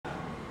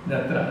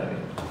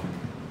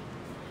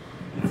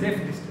Safe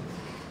distance.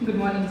 Good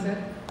morning, sir.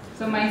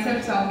 So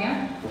myself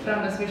Soumya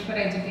from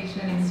Visveshwara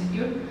Educational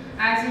Institute.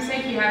 As you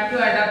said, you have to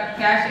adopt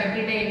cash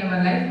every day in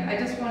our life. I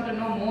just want to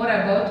know more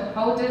about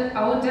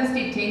how just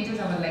it changes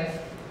our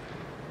life.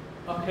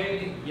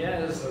 Okay,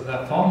 yes,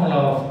 the formula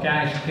of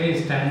cash,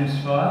 K stands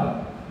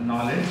for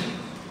knowledge,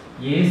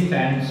 A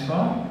stands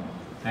for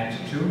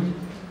attitude,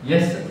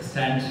 S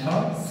stands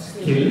for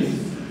skills,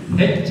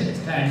 H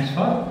stands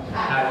for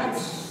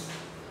habits.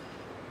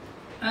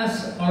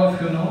 As all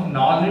of you know,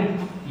 knowledge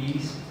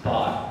is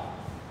power.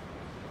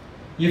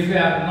 If you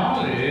have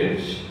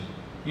knowledge,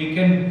 you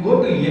can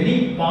go to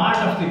any part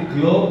of the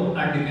globe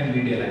and you can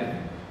lead your life.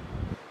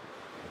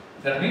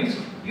 That means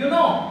you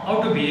know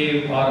how to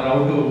behave or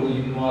how to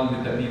involve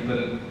with the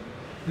people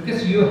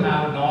because you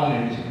have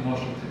knowledge in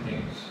most of the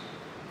things.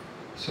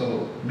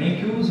 So make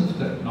use of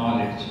the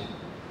knowledge.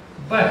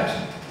 But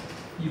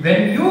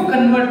when you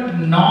convert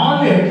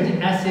knowledge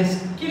as a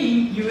skill,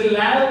 you will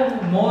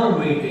have more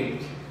weightage.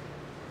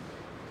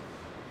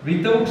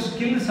 Without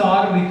skills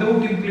or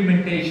without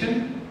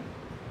implementation,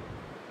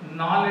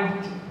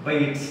 knowledge by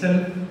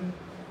itself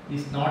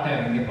is not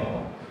having a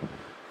power.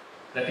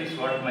 That is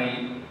what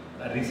my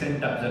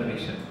recent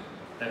observation.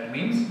 That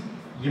means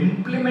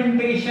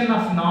implementation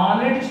of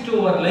knowledge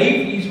to our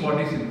life is what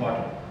is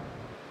important.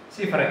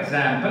 See, for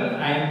example,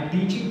 I am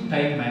teaching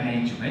time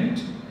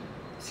management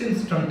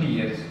since 20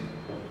 years.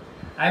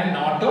 I am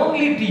not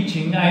only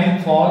teaching, I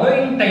am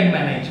following time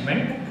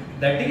management.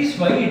 That is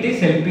why it is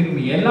helping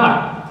me a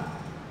lot.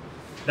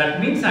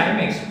 That means I am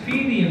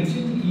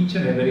experiencing each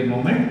and every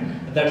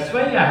moment. That's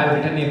why I have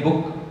written a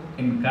book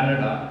in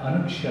Kannada,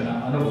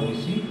 Anukshana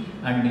Anubhavisi,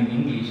 and in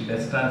English,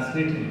 that's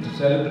translated to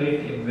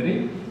celebrate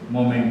every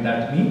moment.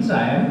 That means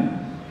I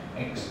am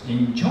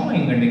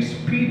enjoying and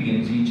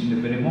experiencing each and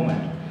every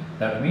moment.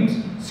 That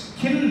means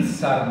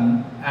skills are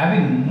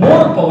having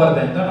more power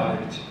than the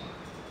knowledge.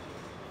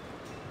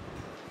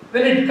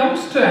 When it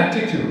comes to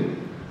attitude,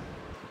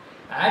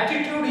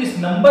 attitude is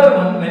number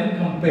one when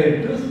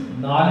compared to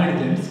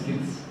knowledge and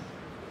skills.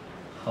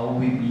 How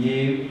we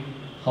behave,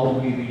 how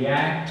we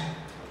react,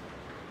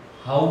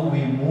 how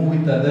we move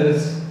with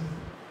others,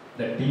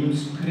 the team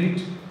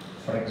spirit.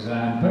 For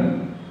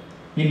example,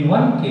 in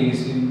one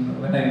case,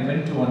 when I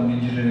went to one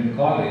engineering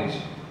college,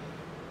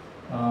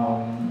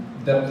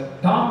 the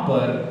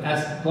topper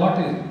has got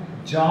a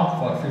job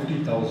for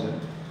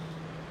 50,000,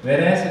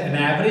 whereas an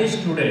average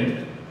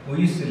student who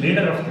is the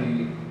leader of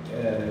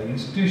the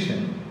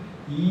institution,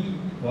 he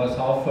was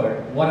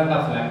offered 1.5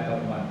 lakh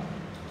per month.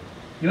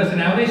 He was an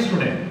average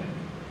student.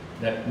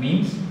 That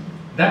means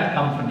that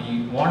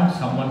company wants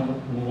someone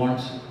who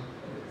wants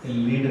a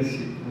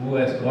leadership, who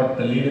has got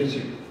the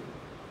leadership.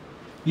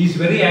 He is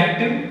very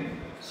active,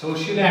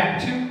 socially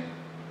active.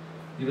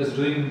 He was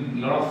doing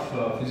a lot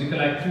of physical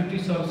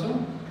activities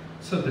also.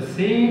 So the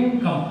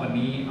same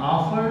company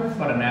offered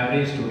for an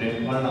average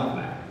student 1.5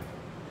 lakh.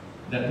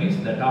 That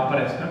means the topper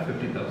has got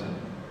 50,000.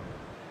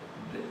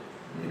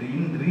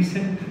 In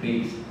recent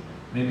days,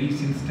 maybe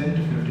since 10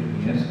 to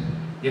 15 years,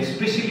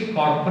 especially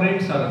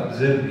corporates are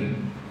observing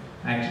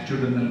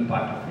attitudinal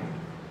part of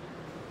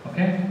it.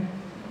 Okay?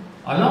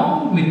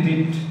 Along with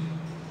it,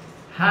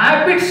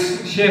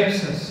 habits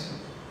shapes us.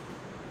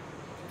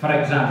 For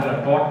example,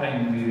 at what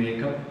time we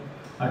wake up,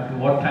 at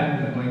what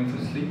time we are going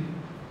to sleep,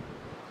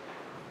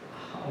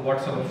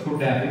 what's our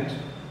food habit,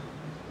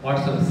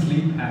 what's our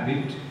sleep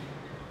habit.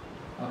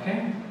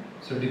 Okay?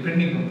 So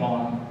depending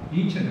upon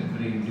each and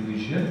every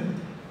individual,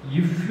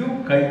 if you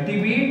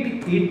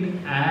cultivate it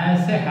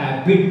as a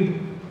habit,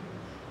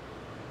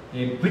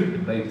 a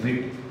bit by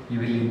bit, you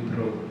will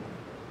improve.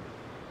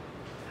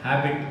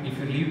 Habit, if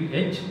you leave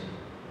H,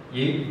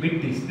 a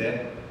bit is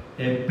there,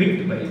 a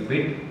bit by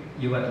bit,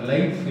 your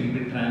life will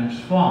be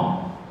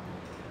transformed.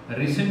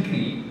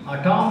 Recently,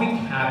 Atomic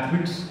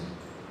Habits,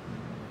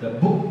 the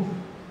book,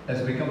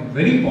 has become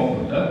very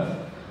popular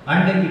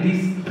and it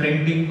is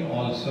trending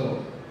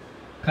also.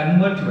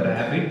 Convert your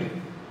habit,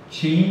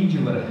 change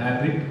your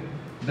habit,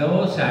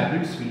 those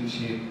habits will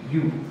shape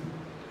you.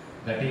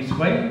 That is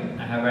why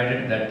I have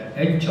added that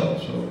H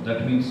also.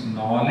 That means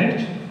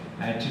knowledge,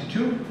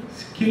 attitude,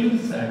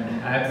 skills and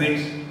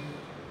habits.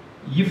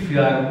 If you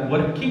are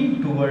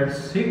working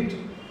towards it,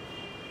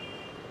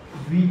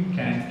 we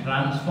can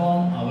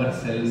transform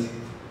ourselves.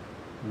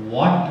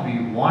 What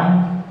we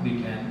want,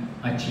 we can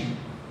achieve.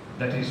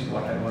 That is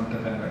what I want to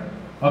convey.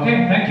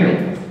 Okay, thank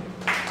you.